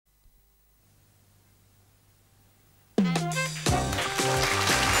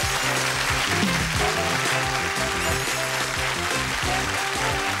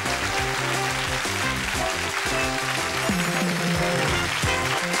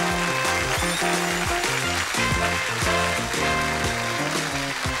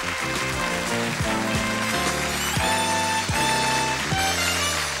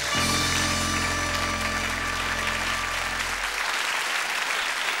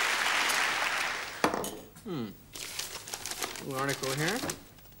New article here.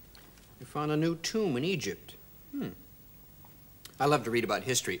 We found a new tomb in Egypt. I love to read about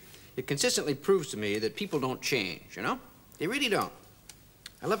history. It consistently proves to me that people don't change, you know? They really don't.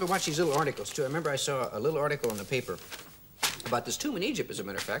 I love to watch these little articles, too. I remember I saw a little article in the paper about this tomb in Egypt, as a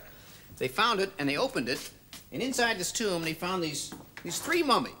matter of fact. They found it, and they opened it, and inside this tomb, they found these three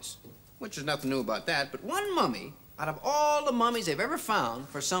mummies, which is nothing new about that, but one mummy, out of all the mummies they've ever found,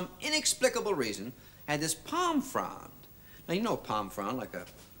 for some inexplicable reason, had this palm frond. Now, you know a palm frond, like a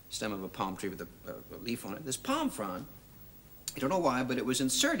stem of a palm tree with a leaf on it. This palm frond, I don't know why, but it was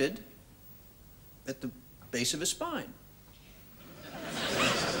inserted at the base of his spine.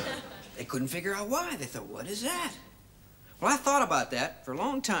 They couldn't figure out why. They thought, what is that? Well, I thought about that for a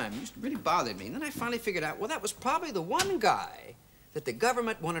long time. It really bothered me. And then I finally figured out, well, that was probably the one guy that the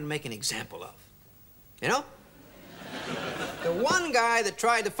government wanted to make an example of. You know? The one guy that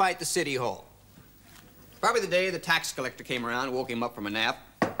tried to fight the city hall. Probably the day the tax collector came around and woke him up from a nap.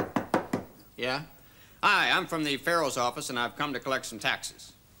 Yeah? Hi, I'm from the Pharaoh's office, and I've come to collect some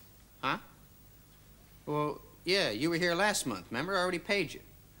taxes. Huh? Well, yeah, you were here last month. Remember? I already paid you.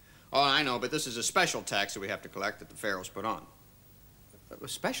 Oh, I know, but this is a special tax that we have to collect that the Pharaoh's put on. A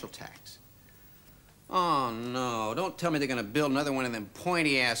special tax? Oh, no. Don't tell me they're going to build another one of them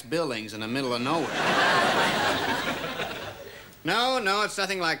pointy-ass buildings in the middle of nowhere. No, it's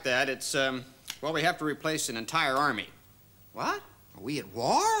nothing like that. It's, well, we have to replace an entire army. What? Are we at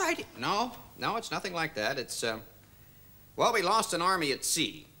war? No, it's nothing like that. It's, well, we lost an army at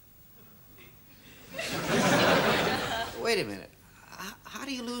sea. Wait a minute. How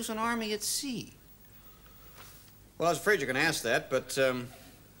do you lose an army at sea? Well, I was afraid you were going to ask that, but, you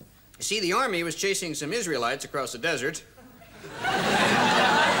see, the army was chasing some Israelites across the desert.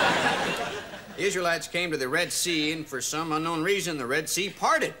 The Israelites came to the Red Sea, and for some unknown reason, the Red Sea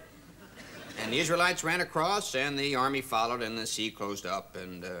parted. And the Israelites ran across, and the army followed, and the sea closed up,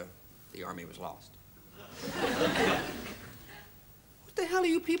 and the army was lost. What the hell are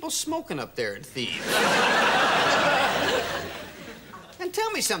you people smoking up there in Thebes? And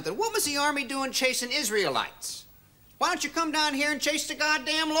tell me something, what was the army doing chasing Israelites? Why don't you come down here and chase the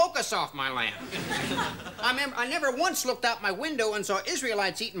goddamn locusts off my land? I never once looked out my window and saw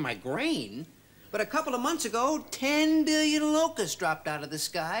Israelites eating my grain. But a couple of months ago, 10 billion locusts dropped out of the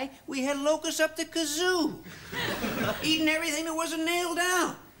sky. We had locusts up the kazoo, eating everything that wasn't nailed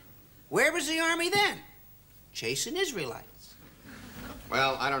down. Where was the army then? Chasing Israelites.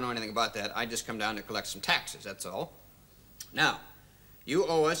 Well, I don't know anything about that. I just come down to collect some taxes, that's all. Now, you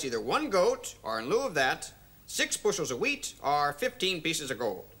owe us either 1 goat, or in lieu of that, 6 bushels of wheat, or 15 pieces of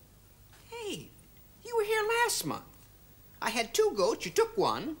gold. Hey, you were here last month. I had 2 goats, you took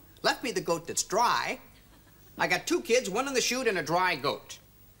 1. Left me the goat that's dry. I got 2 kids, 1 in the chute and a dry goat.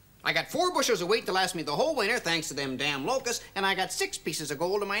 I got 4 bushels of wheat to last me the whole winter, thanks to them damn locusts, and I got 6 pieces of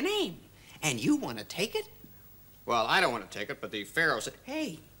gold to my name. And you want to take it? Well, I don't want to take it, but the Pharaoh said,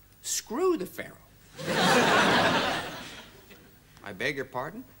 hey, screw the Pharaoh. I beg your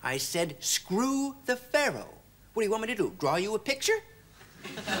pardon? I said, screw the Pharaoh. What do you want me to do, draw you a picture?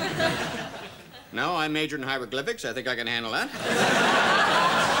 No, I majored in hieroglyphics. I think I can handle that.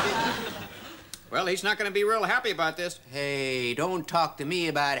 Well, he's not going to be real happy about this. Hey, don't talk to me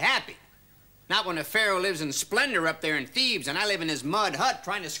about happy. Not when the Pharaoh lives in splendor up there in Thebes and I live in his mud hut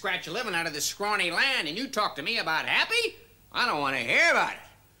trying to scratch a living out of this scrawny land, and you talk to me about happy? I don't want to hear about it.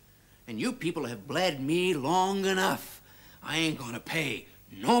 And you people have bled me long enough. I ain't going to pay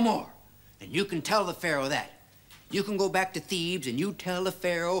no more. And you can tell the Pharaoh that. You can go back to Thebes and you tell the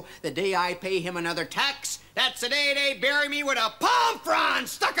Pharaoh the day I pay him another tax, that's the day they bury me with a palm frond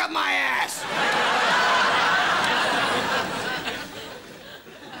stuck up my ass.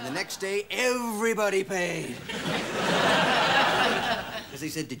 And the next day, everybody paid. Because they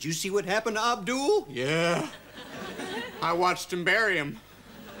said, did you see what happened to Abdul? Yeah. I watched him bury him.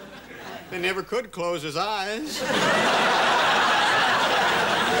 They never could close his eyes.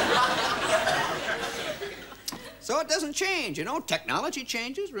 So it doesn't change, you know. Technology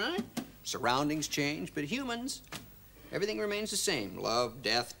changes, right? Surroundings change, but humans, everything remains the same. Love,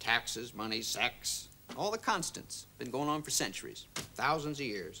 death, taxes, money, sex, all the constants. Been going on for centuries, thousands of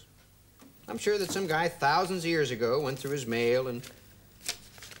years. I'm sure that some guy thousands of years ago went through his mail and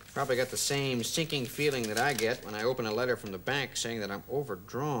probably got the same sinking feeling that I get when I open a letter from the bank saying that I'm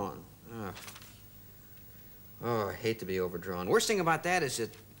overdrawn. Ugh. Oh, I hate to be overdrawn. Worst thing about that is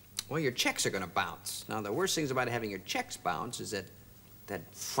that, well, your checks are going to bounce. Now, the worst things about having your checks bounce is that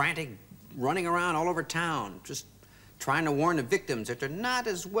frantic running around all over town, just trying to warn the victims that they're not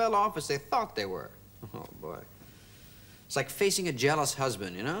as well off as they thought they were. Oh, boy. It's like facing a jealous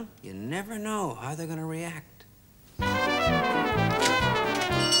husband, you know? You never know how they're going to react.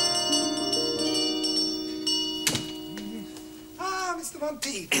 Mr.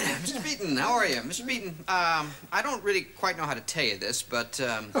 Monteith. Mr. Beaton, how are you? Mr. Beaton, I don't really quite know how to tell you this, but,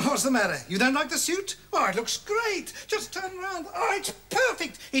 What's the matter? You don't like the suit? Oh, it looks great. Just turn around. Oh, it's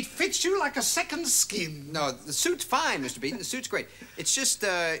perfect. It fits you like a second skin. No, the suit's fine, Mr. Beaton. The suit's great. It's just,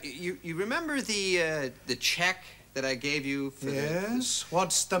 you remember the check that I gave you for Yes?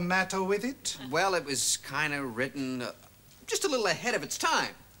 What's the matter with it? Well, it was kind of written just a little ahead of its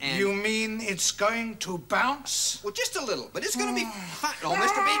time. And you mean it's going to bounce? well, just a little, but it's going to be fine. No,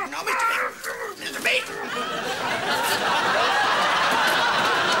 Mr. Beaton. No, Mr. Beaton.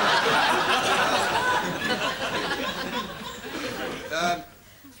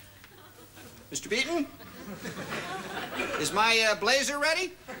 Mr. Beaton. Mr. Beaton? Is my blazer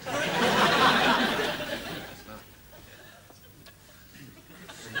ready?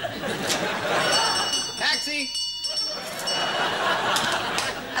 Taxi!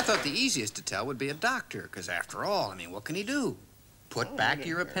 I thought the easiest to tell would be a doctor, because after all, I mean, what can he do? Put back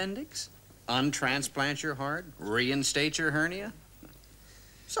your appendix? Untransplant your heart? Reinstate your hernia?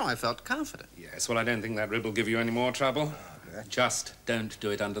 So I felt confident. Yes, well, I don't think that rib will give you any more trouble. Just don't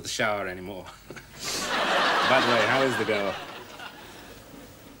do it under the shower anymore. By the way, how is the girl?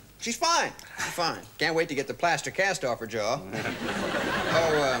 She's fine. She's fine. Can't wait to get the plaster cast off her jaw.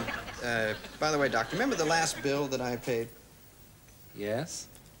 By the way, Doctor, remember the last bill that I paid? Yes?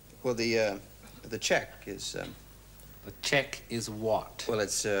 Well, the check is, The check is what? well,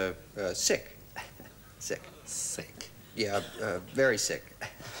 it's, sick. Sick. Sick. Yeah, very sick.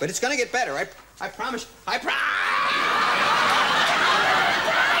 But it's gonna get better. I promise.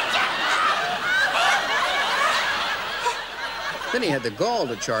 Then he had the gall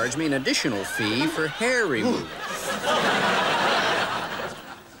to charge me an additional fee for hair removal.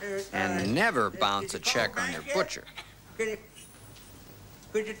 And never bounce a check on your butcher.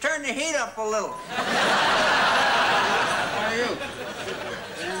 Could you turn the heat up a little? How are you?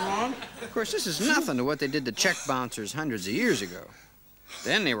 Of course, this is nothing to what they did to check bouncers hundreds of years ago.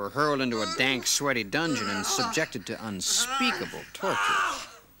 Then they were hurled into a dank, sweaty dungeon and subjected to unspeakable torture.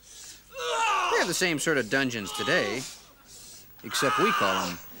 We have the same sort of dungeons today, except we call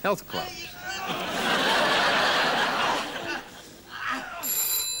them health clubs.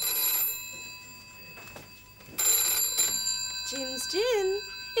 Jim's Jim,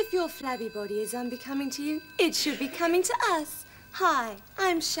 if your flabby body is unbecoming to you, it should be coming to us. Hi,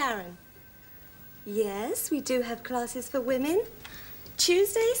 I'm Sharon. Yes, we do have classes for women.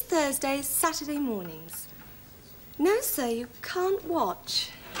 Tuesdays, Thursdays, Saturday mornings. No, sir, you can't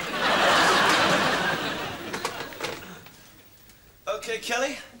watch. Okay,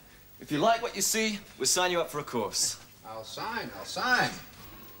 Kelly. If you like what you see, we'll sign you up for a course. I'll sign.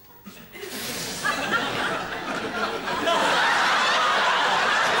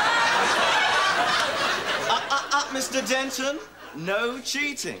 Mr. Denton, no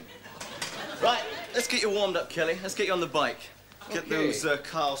cheating. Right, let's get you warmed up, Kelly. Let's get you on the bike. Get those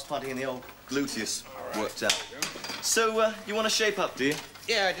calves fighting in the old gluteus worked out. So, you want to shape up, do you?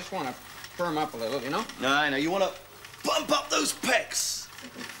 Yeah, I just want to firm up a little, you know? No, you want to bump up those pecs.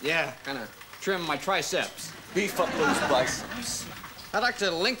 Yeah, kind of trim my triceps. Beef up those biceps. I'd like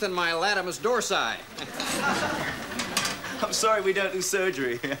to lengthen my latimus dorsi. I'm sorry we don't do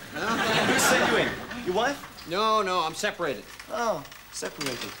surgery. Who sent you in? Your wife? No, I'm separated. Oh,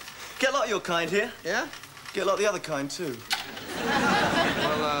 separated. Get a lot of your kind here. Yeah? Get a lot of the other kind, too.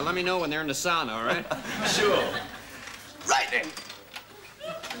 Well, let me know when they're in the sauna, all right? Sure. Right then.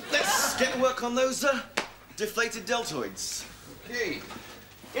 Let's get to work on those deflated deltoids. Okay.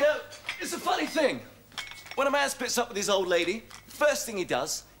 You know, it's a funny thing. When a man splits up with his old lady, first thing he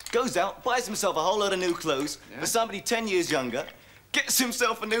does, goes out, buys himself a whole load of new clothes for somebody 10 years younger, gets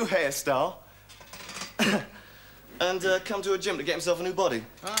himself a new hairstyle, and come to a gym to get himself a new body.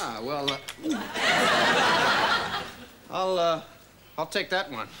 Ah, well, I'll take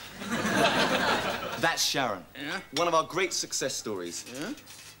that one. That's Sharon. Yeah? One of our great success stories. Yeah?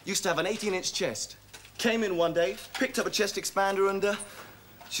 Used to have an 18-inch chest. Came in one day, picked up a chest expander, and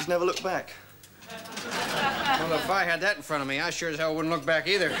she's never looked back. Well, if I had that in front of me, I sure as hell wouldn't look back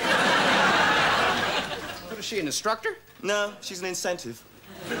either. is she, an instructor? No, she's an incentive.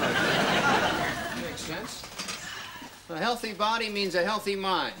 Makes sense. A healthy body means a healthy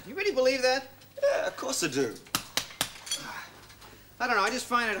mind. You really believe that? Yeah, of course I do. I don't know, I just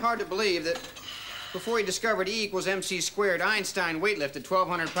find it hard to believe that before he discovered E equals MC squared, Einstein weightlifted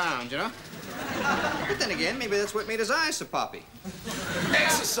 1,200 pounds, you know? But then again, maybe that's what made his eyes so poppy.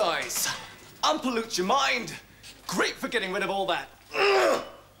 Exercise. Unpollute your mind. Great for getting rid of all that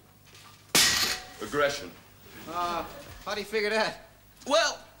aggression. How do you figure that?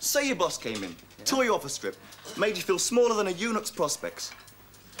 Well, say your boss came in, tore you off a strip, made you feel smaller than a eunuch's prospects.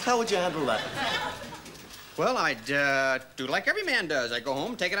 How would you handle that? Well, I'd do like every man does. I'd go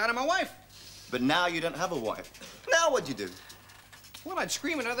home, take it out on my wife. But now you don't have a wife. Now what'd you do? Well, I'd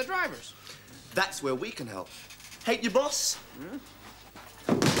scream at other drivers. That's where we can help. Hate your boss?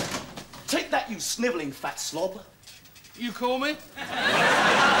 Take that, you sniveling fat slob. You call me?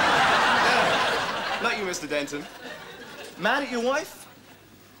 Not you, Mr. Denton. Mad at your wife?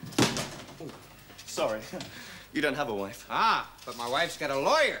 Oh, sorry. You don't have a wife. Ah, but my wife's got a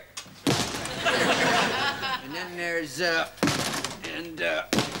lawyer. And then there's, and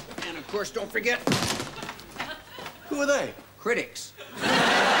of course, don't forget, Who are they? critics.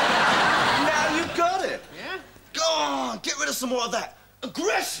 Now you got it. Yeah? Go on, get rid of some more of that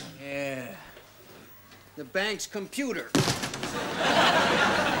aggression. Yeah. The bank's computer.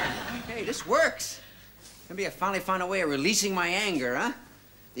 Hey, this works. Maybe I finally found a way of releasing my anger, huh?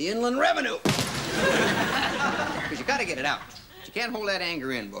 The Inland Revenue. Because you gotta get it out. You can't hold that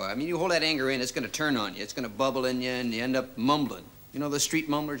anger in, boy. I mean, you hold that anger in, it's gonna turn on you. It's gonna bubble in you, and you end up mumbling. You know those street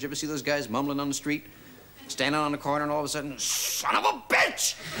mumblers? You ever see those guys mumbling on the street? Standing on the corner, and all of a sudden, son of a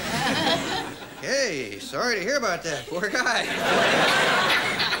bitch! Hey, sorry to hear about that. Poor guy.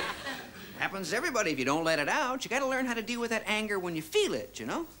 Happens to everybody if you don't let it out. You gotta learn how to deal with that anger when you feel it, you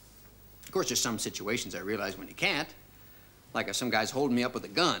know? Of course, there's some situations I realize when you can't. Like if some guy's holding me up with a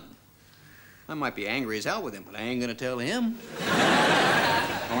gun. I might be angry as hell with him, but I ain't gonna tell him.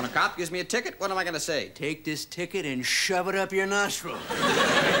 When a cop gives me a ticket, what am I gonna say? Take this ticket and shove it up your nostril.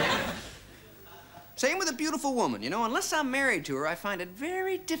 Same with a beautiful woman, you know? Unless I'm married to her, I find it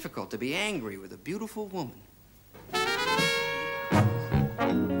very difficult to be angry with a beautiful woman.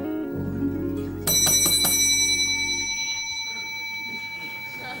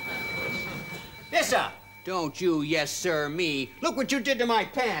 Yes, sir. Don't you yes, sir, me. Look what you did to my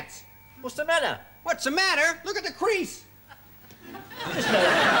pants. What's the matter? What's the matter? Look at the crease.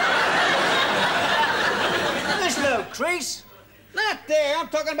 There's no crease. Not there, I'm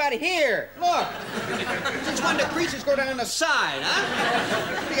talking about here. Look. Since when do creases go down the side,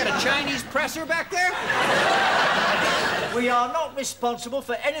 huh? You got a Chinese presser back there? We are not responsible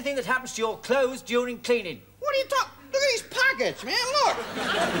for anything that happens to your clothes during cleaning. What are you talking? Look at these pockets, man, look.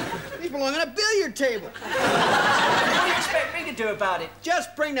 These belong on a billiard table. What do you expect me to do about it?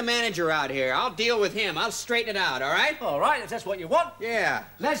 Just bring the manager out here. I'll deal with him. I'll straighten it out, all right? All right, if that's what you want. Yeah.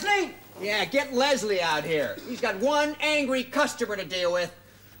 Leslie! Yeah, get Leslie out here. He's got one angry customer to deal with.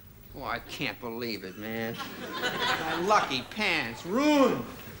 Oh, I can't believe it, man. My lucky pants. Ruined.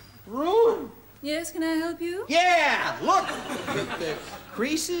 Ruined. Yes, can I help you? Yeah, look at the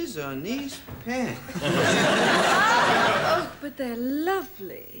creases on these pants. Oh, but they're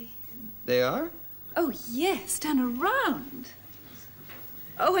lovely. They are? Oh, yes, turn around.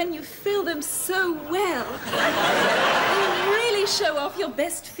 Oh, and you fill them so well. You really show off your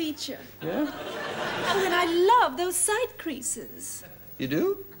best feature. Yeah? Oh, and I love those side creases. You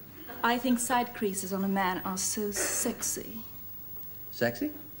do? I think side creases on a man are so sexy. Sexy?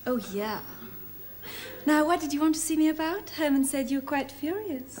 Oh, yeah. Now, what did you want to see me about? Herman said you were quite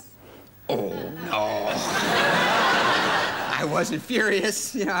furious. Oh, no. I wasn't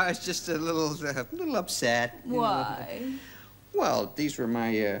furious. You know, I was just a little upset. Why? Know. Well, these were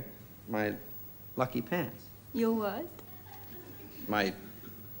my lucky pants. Your what? My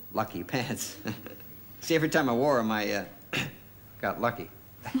lucky pants. See, every time I wore them, I got lucky.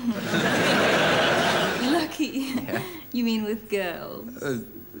 Lucky? Yeah. You mean with girls?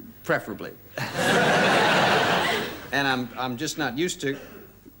 Preferably. And I'm just not used to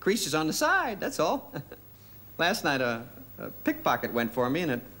creases on the side, that's all. Last night, a pickpocket went for me,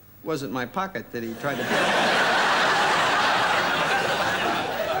 and it wasn't my pocket that he tried to pick.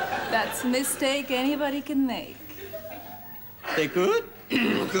 That's a mistake anybody can make. They could?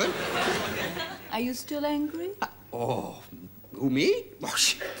 Good. Are you still angry? Oh, who, me? Oh,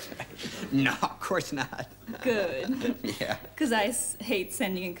 shit. No, of course not. Good. Yeah. Because I hate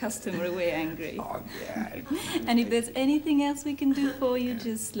sending a customer away angry. Oh, yeah. And if there's anything else we can do for you,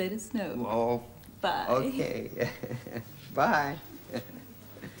 just let us know. Oh, Bye. okay. Bye.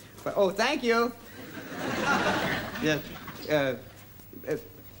 Oh, thank you. Yeah.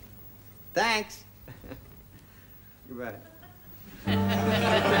 Thanks. Goodbye. I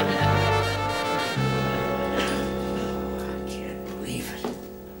can't believe it.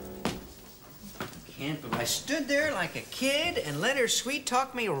 Can't believe I stood there like a kid and let her sweet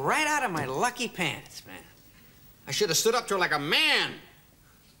talk me right out of my lucky pants, man. I should have stood up to her like a man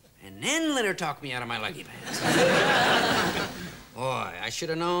and then let her talk me out of my lucky pants. Boy, I should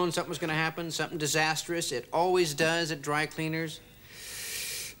have known something was going to happen, something disastrous. It always does at dry cleaners.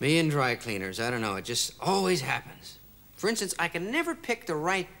 Me and dry cleaners, I don't know, it just always happens. For instance, I can never pick the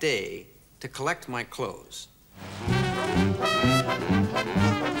right day to collect my clothes. I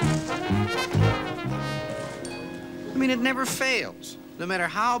mean, it never fails. No matter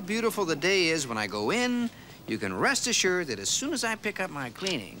how beautiful the day is when I go in, you can rest assured that as soon as I pick up my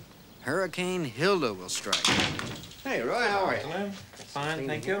cleaning, Hurricane Hilda will strike. Hey, Roy, how are you? Hello. Fine,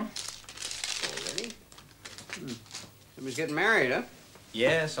 thank you. Already? Somebody's getting married, huh?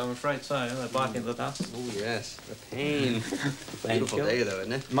 Yes, I'm afraid so. They're biting the dust. Oh, yes. The pain. Beautiful day, though,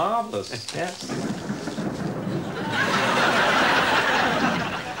 isn't it? Marvellous, yes.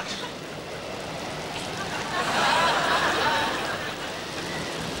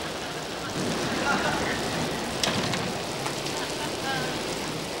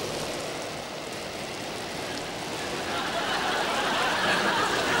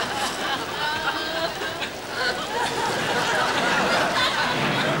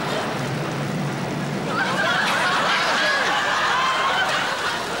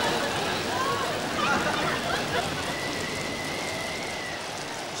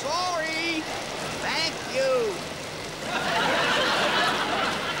 Sorry. Thank you.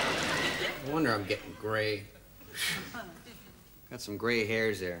 No wonder I'm getting gray. Got some gray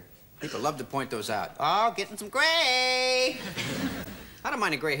hairs there. People love to point those out. Oh, getting some gray. I don't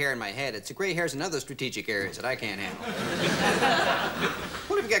mind a gray hair in my head. It's the gray hairs in other strategic areas that I can't handle.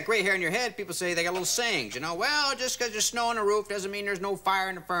 What if you got gray hair in your head? People say they got little sayings, you know. Well, just because there's snow on the roof doesn't mean there's no fire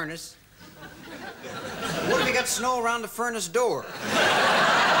in the furnace. What if you got snow around the furnace door?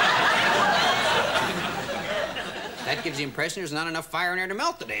 That gives the impression there's not enough fire in there to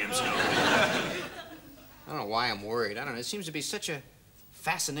melt the damn snow. I don't know why I'm worried. I don't know. It seems to be such a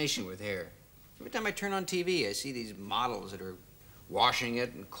fascination with hair. Every time I turn on TV, I see these models that are washing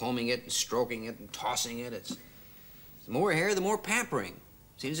it and combing it and stroking it and tossing it. It's the more hair, the more pampering.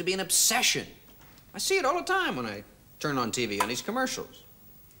 Seems to be an obsession. I see it all the time when I turn on TV on these commercials.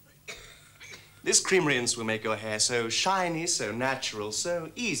 This cream rinse will make your hair so shiny, so natural, so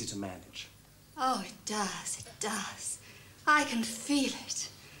easy to manage. Oh, it does, it does. I can feel it.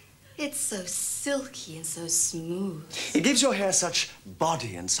 It's so silky and so smooth. It gives your hair such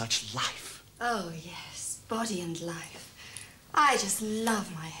body and such life. Oh, yes, body and life. I just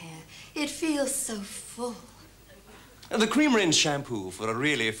love my hair. It feels so full. The cream rinse shampoo for a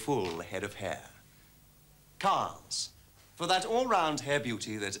really full head of hair. Carl's, for that all-round hair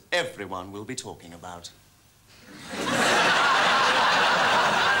beauty that everyone will be talking about.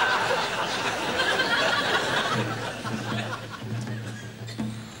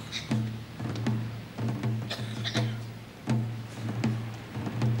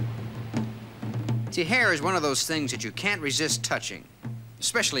 See, hair is one of those things that you can't resist touching,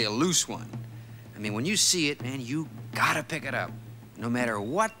 especially a loose one. I mean, when you see it, man, you gotta pick it up, no matter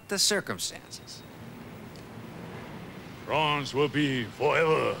what the circumstances. France will be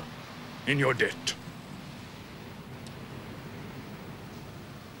forever in your debt.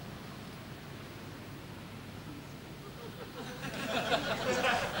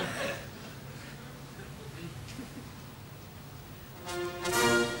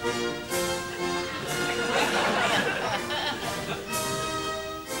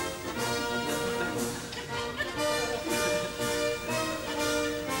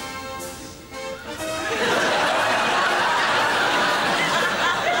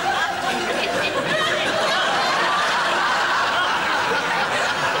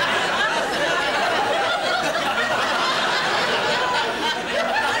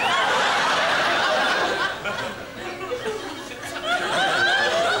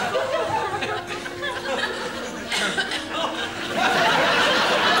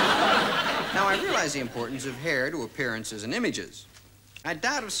 The importance of hair to appearances and images. I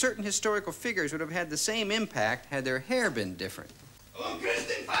doubt if certain historical figures would have had the same impact had their hair been different. You can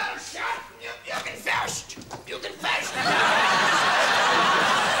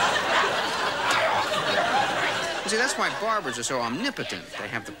see, that's why barbers are so omnipotent. They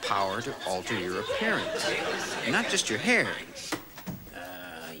have the power to alter your appearance, and not just your hair.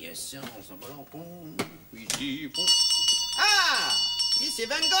 Ah, this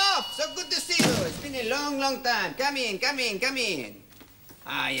Monsieur Van Gogh, so good to see you. It's been a long, long time. Come in, come in, come in.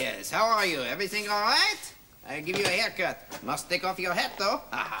 Ah, yes. How are you? Everything all right? I'll give you a haircut. Must take off your hat, though.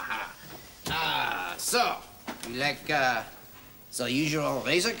 Ha, ha, ha. Ah, so, you like, the usual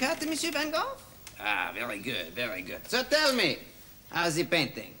razor cut, Monsieur Van Gogh? Ah, very good, very good. So tell me, how's the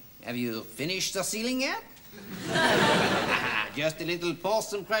painting? Have you finished the ceiling yet? Just a little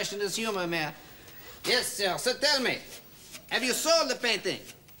Paulson crush in his humor, man. Yes, sir. So tell me, have you sold the painting?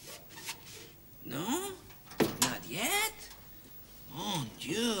 No? Not yet? Mon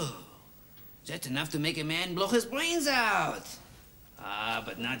Dieu. That's enough to make a man blow his brains out. Ah,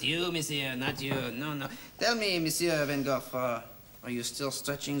 but not you, monsieur, not you. No, no. Tell me, Monsieur Van Gogh, are you still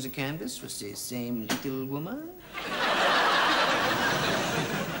stretching the canvas with the same little woman?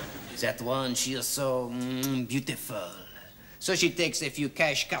 That one, she is so beautiful. So she takes a few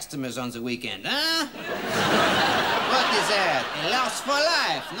cash customers on the weekend, huh? What is that? A loss for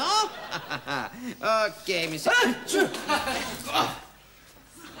life, no? Okay, monsieur.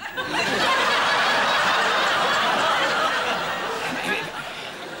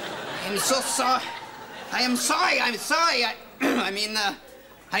 I'm so sorry. I am sorry. I'm sorry. I mean,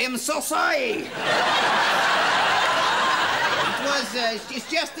 I am so sorry. It's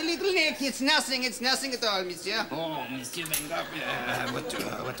just a little nick. It's nothing at all, monsieur. Oh, Monsieur Van Gogh.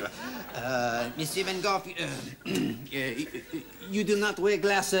 Monsieur Van Gogh, you do not wear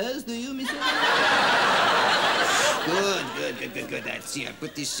glasses, do you, monsieur? Good. That's it.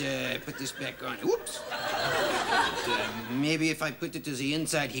 Put this back on. Whoops. Maybe if I put it to the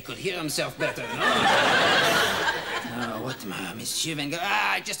inside, he could hear himself better, no? Monsieur Van Gogh?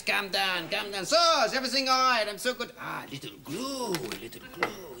 Ah, just calm down. So, is everything all right? I'm so good. Ah, little glue.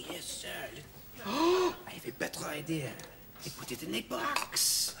 Yes, sir. Oh, I have a better idea. I put it in a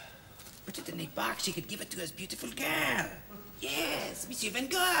box. He could give it to his beautiful girl. Yes, Monsieur Van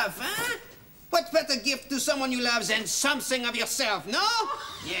Gogh, huh? What better gift to someone you love than something of yourself, no?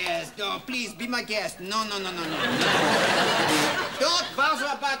 Yes, no, please, be my guest. No. Don't bother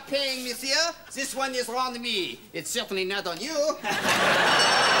about paying, monsieur. This one is on me. It's certainly not on you. Au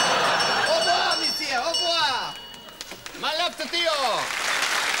revoir, monsieur, au revoir. My love to Theo.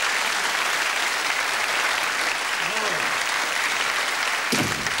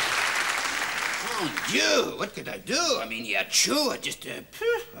 Oh, Dieu, what could I do? I mean, yeah, true, I just, not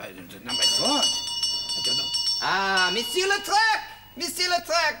my fault. I don't know. Ah, Monsieur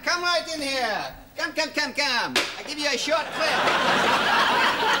Lautrec, come right in here. Come. I'll give you a short clip.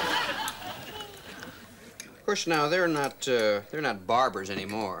 Of course, now, they're not barbers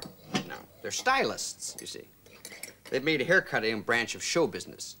anymore. No, they're stylists, you see. They've made a haircutting a branch of show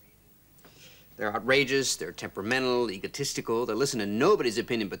business. They're outrageous, they're temperamental, egotistical, they listen to nobody's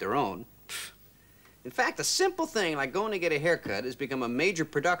opinion but their own. In fact, a simple thing like going to get a haircut has become a major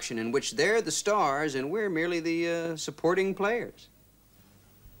production in which they're the stars and we're merely the supporting players.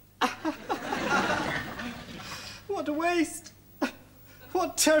 What a waste!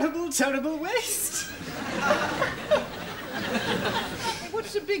 What terrible waste!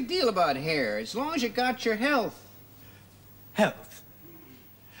 What's the big deal about hair? As long as you got your health. Health?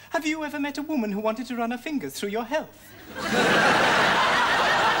 Have you ever met a woman who wanted to run her fingers through your health?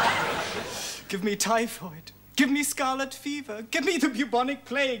 Give me typhoid. Give me scarlet fever. Give me the bubonic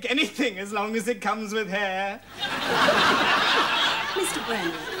plague. Anything as long as it comes with hair. Mr.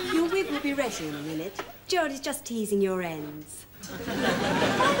 Brennan, your wig will be ready in a minute. Gerald is just teasing your ends.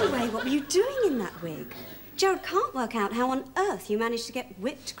 By the way, what were you doing in that wig? Gerald can't work out how on earth you managed to get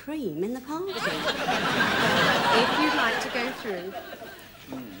whipped cream in the party. If you'd like to go through.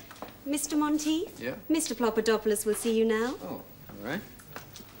 Mr. Monteith? Yeah? Mr. Plopodopoulos will see you now. Oh, all right.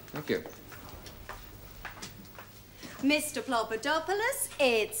 Thank you. Mr. Plopodopoulos,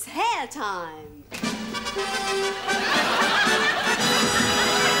 it's hair time.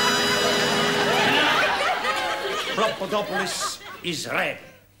 Plopodopoulos is ready.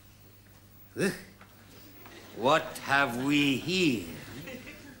 What have we here?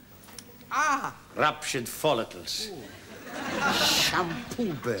 Ah! Ruptured follicles.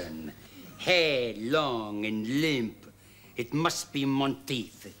 Shampoo burn. Hair long and limp. It must be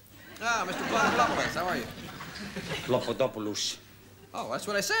Monteith. Ah, Mr. Plopodopoulos, how are you? Plopodopoulos. Oh, that's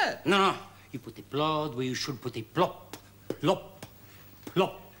what I said. No. You put the plod where you should put the plop.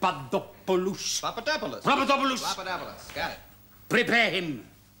 Plopodopoulos. Papadopoulos. Plopodopoulos. Got it. Prepare him.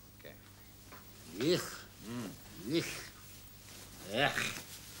 Okay.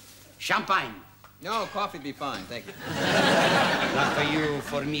 Champagne. No, coffee'd be fine, thank you. Not for you,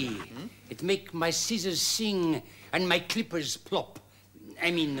 for me. It make my scissors sing and my clippers plop. I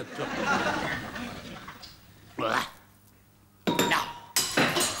mean, plop. Now.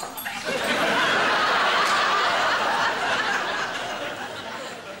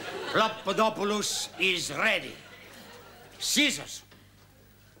 Plopodopoulos is ready. Scissors.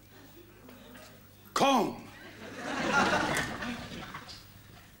 Comb.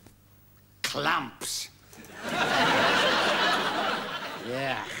 Clamps.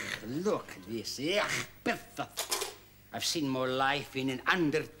 Yeah, look at this. Yeah, perfect. I've seen more life in an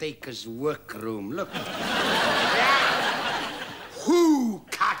undertaker's workroom. Look. Who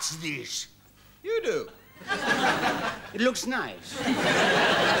cuts this? You do. It looks nice.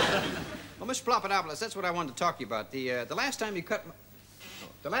 Well, Mr. Plopodopoulos, that's what I wanted to talk to you about. The last time you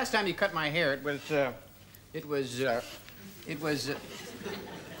cut my hair, it was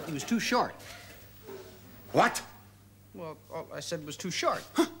too short. What? Well, all I said was too short.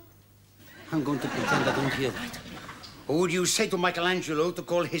 I'm going to pretend I don't hear that. Or would you say to Michelangelo to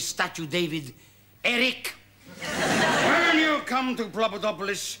call his statue David Eric? When you come to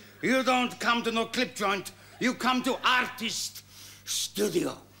Plopodopoulos, you don't come to no clip joint. You come to artist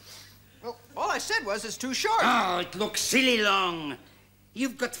studio. Well, all I said was it's too short. Oh, it looks silly long.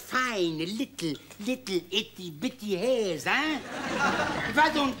 You've got fine, little, itty-bitty hairs, huh? If I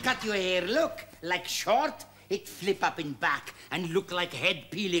don't cut your hair, look, like short, it flip up in back and look like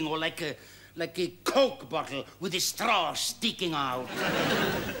head peeling or like a Coke bottle with a straw sticking out.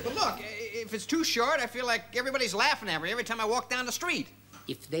 But look, if it's too short, I feel like everybody's laughing at me every time I walk down the street.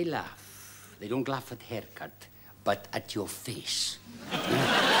 If they laugh, they don't laugh at haircut, but at your face.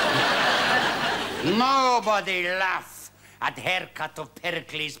 Nobody laugh at haircut of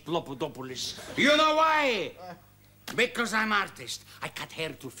Pericles Plopodopoulos. You know why? Because I'm artist. I cut hair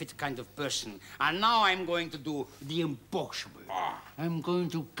to fit kind of person. And now I'm going to do the impossible. I'm going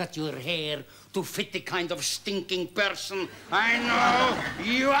to cut your hair to fit the kind of stinking person I know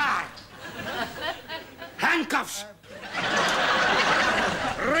you are. Handcuffs.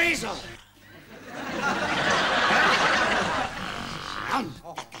 Razor.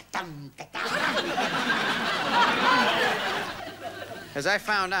 As I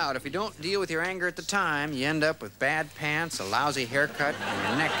found out, if you don't deal with your anger at the time, you end up with bad pants, a lousy haircut, and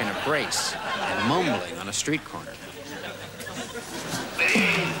your neck in a brace, and mumbling on a street corner.